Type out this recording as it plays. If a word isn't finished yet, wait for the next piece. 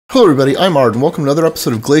Hello everybody, I'm Ard, and welcome to another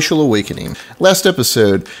episode of Glacial Awakening. Last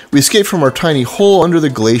episode, we escaped from our tiny hole under the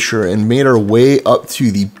glacier and made our way up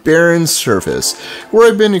to the barren surface, where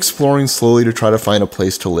I've been exploring slowly to try to find a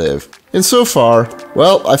place to live. And so far,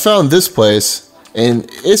 well, I found this place, and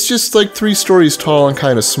it's just like 3 stories tall and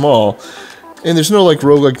kind of small, and there's no like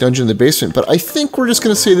roguelike dungeon in the basement, but I think we're just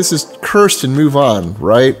going to say this is cursed and move on,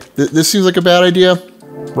 right? This seems like a bad idea,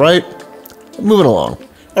 right? Moving along.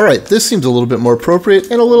 Alright, this seems a little bit more appropriate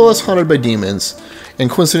and a little less haunted by demons. And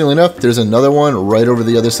coincidentally enough, there's another one right over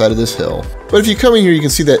the other side of this hill. But if you come in here, you can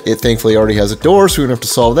see that it thankfully already has a door, so we don't have to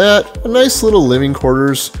solve that. A nice little living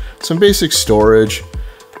quarters, some basic storage,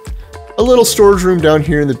 a little storage room down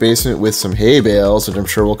here in the basement with some hay bales, which I'm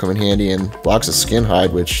sure will come in handy, and blocks of skin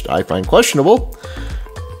hide, which I find questionable.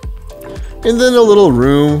 And then a little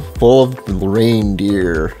room full of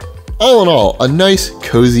reindeer. All in all, a nice,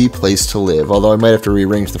 cozy place to live, although I might have to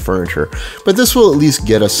rearrange the furniture. But this will at least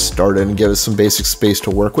get us started and give us some basic space to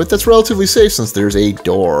work with that's relatively safe since there's a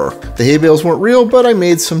door. The hay bales weren't real, but I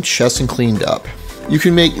made some chests and cleaned up. You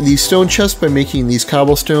can make these stone chests by making these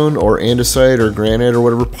cobblestone or andesite or granite or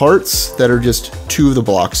whatever parts that are just 2 of the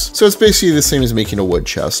blocks. So it's basically the same as making a wood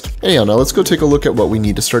chest. Anyhow, now let's go take a look at what we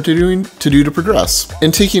need to start to do to progress.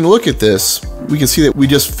 And taking a look at this, we can see that we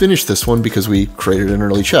just finished this one because we created an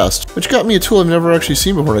early chest, which got me a tool I've never actually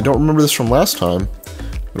seen before, and I don't remember this from last time.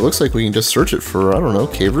 It looks like we can just search it for, I don't know,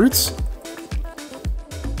 cave roots?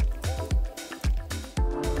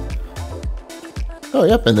 Oh,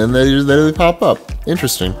 yep, and then they pop up.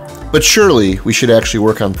 Interesting. But surely we should actually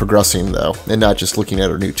work on progressing though, and not just looking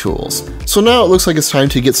at our new tools. So now it looks like it's time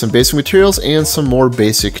to get some basic materials and some more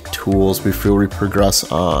basic tools before we progress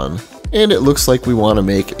on. And it looks like we want to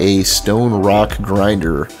make a stone rock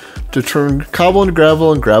grinder to turn cobble into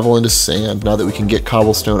gravel and gravel into sand now that we can get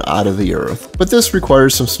cobblestone out of the earth. But this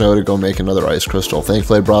requires some snow to go make another ice crystal.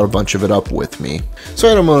 Thankfully I brought a bunch of it up with me. So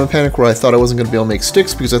I had a moment of panic where I thought I wasn't going to be able to make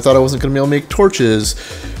sticks because I thought I wasn't going to be able to make torches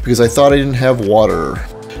because I thought I didn't have water.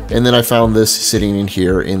 And then I found this sitting in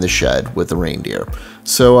here in the shed with the reindeer.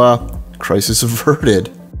 So crisis averted.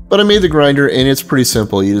 But I made the grinder and it's pretty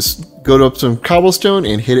simple. You just go up some cobblestone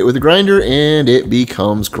and hit it with the grinder and it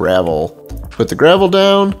becomes gravel. Put the gravel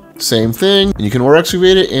down, same thing, and you can ore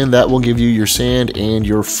excavate it, and that will give you your sand and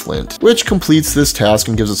your flint, which completes this task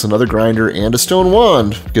and gives us another grinder and a stone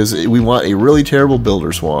wand, because we want a really terrible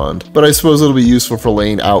builder's wand. But I suppose it'll be useful for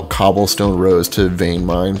laying out cobblestone rows to vein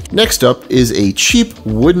mine. Next up is a cheap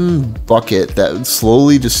wooden bucket that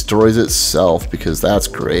slowly destroys itself, because that's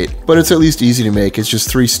great. But it's at least easy to make. It's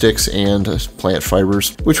just 3 sticks and plant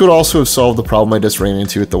fibers, which would also have solved the problem I just ran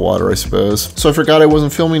into at the water, I suppose. So I forgot I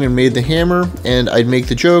wasn't filming and made the hammer, and I'd make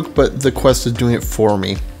the joke, but the quest is doing it for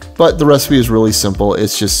me. But the recipe is really simple.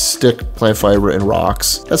 It's just stick, plant fiber, and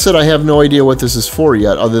rocks. That said, I have no idea what this is for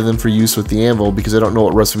yet, other than for use with the anvil, because I don't know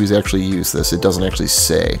what recipes actually use this. It doesn't actually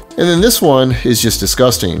say. And then this one is just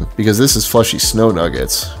disgusting, because this is fleshy snow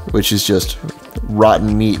nuggets, which is just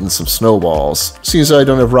rotten meat and some snowballs. Seeing as I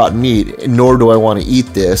don't have rotten meat, nor do I want to eat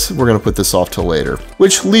this, we're going to put this off till later.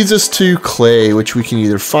 Which leads us to clay, which we can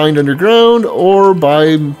either find underground or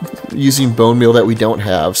by using bone meal that we don't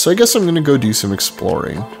have. So I guess I'm going to go do some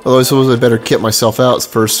exploring. Although I suppose I better kit myself out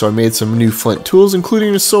first, so I made some new flint tools,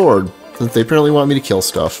 including a sword, since they apparently want me to kill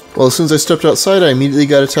stuff. Well, as soon as I stepped outside, I immediately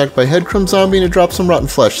got attacked by a headcrumb zombie and it dropped some rotten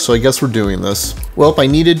flesh, so I guess we're doing this. Well, I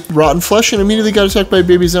needed rotten flesh and immediately got attacked by a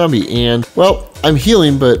baby zombie, and, well, I'm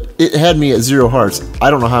healing, but it had me at 0 hearts. I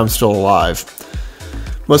don't know how I'm still alive.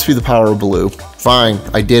 Must be the power of blue. Fine,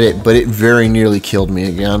 I did it, but it very nearly killed me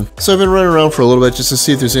again. So I've been running around for a little bit just to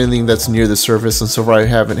see if there's anything that's near the surface, and so far I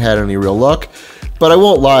haven't had any real luck. But I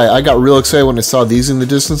won't lie, I got real excited when I saw these in the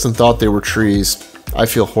distance and thought they were trees. I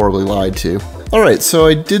feel horribly lied to. Alright, so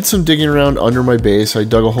I did some digging around under my base. I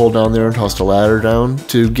dug a hole down there and tossed a ladder down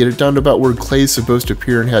to get it down to about where clay is supposed to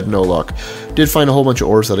appear and had no luck. Did find a whole bunch of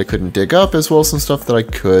ores that I couldn't dig up, as well as some stuff that I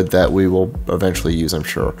could that we will eventually use, I'm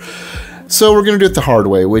sure. So we're going to do it the hard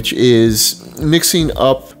way, which is mixing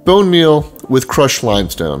up bone meal with crushed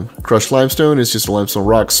limestone. Crushed limestone is just a limestone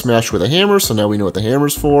rock smashed with a hammer, so now we know what the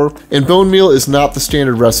hammer's for. And bone meal is not the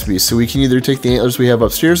standard recipe, so we can either take the antlers we have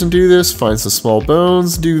upstairs and do this, find some small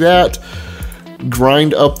bones, do that,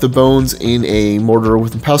 grind up the bones in a mortar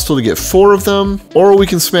with a pestle to get 4 of them, or we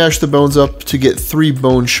can smash the bones up to get 3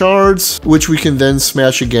 bone shards, which we can then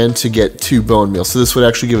smash again to get 2 bone meal. So this would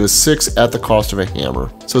actually give us 6 at the cost of a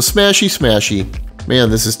hammer. So smashy smashy.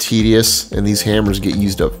 Man, this is tedious, and these hammers get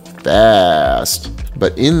used up fast.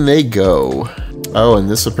 But in they go. Oh, and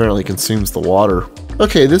this apparently consumes the water.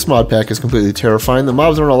 Okay, this mod pack is completely terrifying. The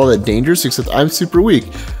mobs aren't all that dangerous, except I'm super weak.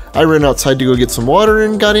 I ran outside to go get some water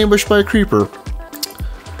and got ambushed by a creeper.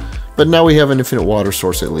 But now we have an infinite water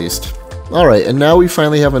source at least. Alright, and now we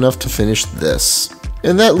finally have enough to finish this.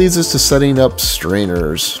 And that leads us to setting up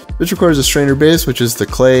strainers, which requires a strainer base, which is the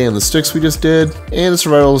clay and the sticks we just did, and a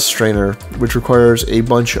survival strainer, which requires a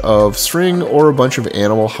bunch of string or a bunch of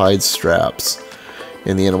animal hide straps.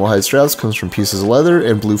 And the animal hide straps comes from pieces of leather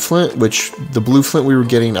and blue flint, which the blue flint we were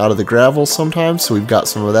getting out of the gravel sometimes, so we've got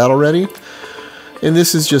some of that already. And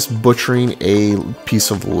this is just butchering a piece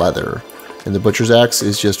of leather. And the butcher's axe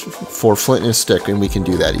is just for flint and a stick, and we can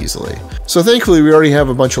do that easily. So thankfully we already have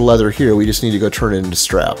a bunch of leather here, we just need to go turn it into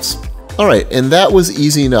straps. Alright, and that was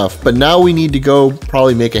easy enough, but now we need to go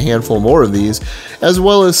probably make a handful more of these, as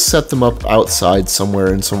well as set them up outside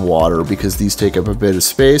somewhere in some water, because these take up a bit of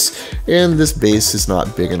space, and this base is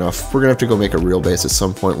not big enough. We're gonna have to go make a real base at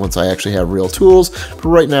some point once I actually have real tools, but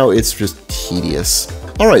right now it's just tedious.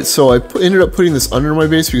 Alright, so I ended up putting this under my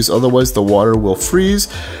base because otherwise the water will freeze.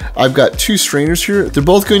 I've got two strainers here. They're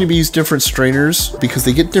both going to be used different strainers because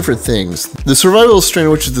they get different things. The survival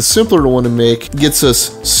strainer, which is the simpler one to make, gets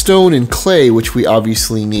us stone and clay, which we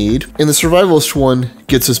obviously need. And the survivalist one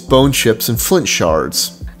gets us bone chips and flint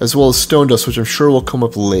shards, as well as stone dust, which I'm sure will come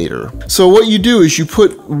up later. So what you do is you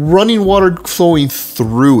put running water flowing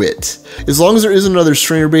through it. As long as there is another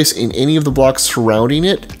strainer base in any of the blocks surrounding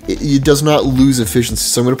it, it does not lose efficiency.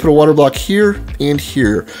 So I'm going to put a water block here and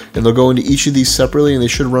here, and they'll go into each of these separately, and they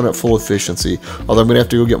should run at full efficiency. Although I'm going to have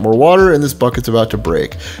to go get more water, and this bucket's about to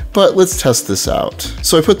break. But let's test this out.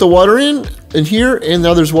 So I put the water in here, and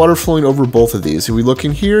now there's water flowing over both of these. If we look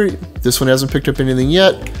in here, this one hasn't picked up anything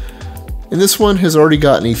yet. And this one has already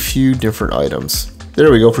gotten a few different items. There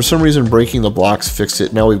we go. For some reason, breaking the blocks fixed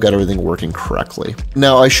it. Now we've got everything working correctly.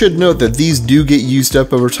 Now, I should note that these do get used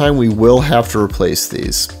up over time. We will have to replace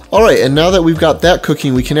these. Alright, and now that we've got that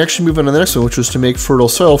cooking, we can actually move on to the next one, which was to make fertile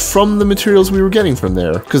soil from the materials we were getting from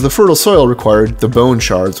there. Because the fertile soil required the bone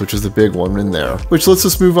shards, which is the big one in there. Which lets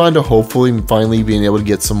us move on to hopefully finally being able to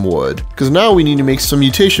get some wood. Because now we need to make some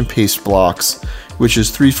mutation paste blocks, which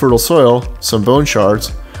is 3 fertile soil, some bone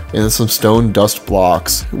shards, and some stone dust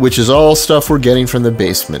blocks, which is all stuff we're getting from the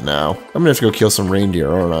basement now. I'm gonna have to go kill some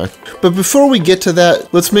reindeer, aren't I? But before we get to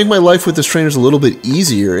that, let's make my life with the strainers a little bit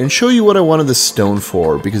easier and show you what I wanted the stone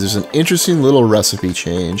for, because there's an interesting little recipe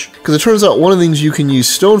change. Because it turns out one of the things you can use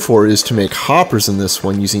stone for is to make hoppers in this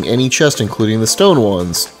one using any chest, including the stone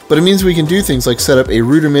ones. But it means we can do things like set up a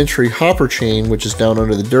rudimentary hopper chain, which is down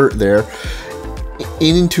under the dirt there,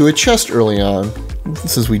 into a chest early on,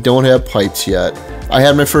 since we don't have pipes yet. I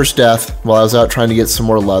had my first death while I was out trying to get some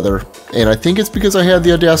more leather, and I think it's because I had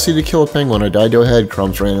the audacity to kill a penguin. I died to a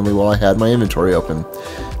headcrumbs randomly while I had my inventory open.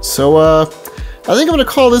 So, I think I'm going to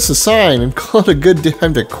call this a sign and call it a good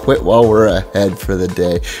time to quit while we're ahead for the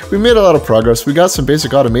day. We made a lot of progress. We got some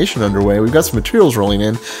basic automation underway. We've got some materials rolling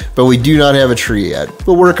in, but we do not have a tree yet.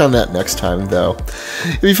 We'll work on that next time, though.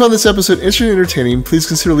 If you found this episode interesting and entertaining, please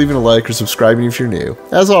consider leaving a like or subscribing if you're new.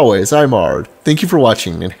 As always, I'm Ard. Thank you for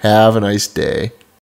watching, and have a nice day.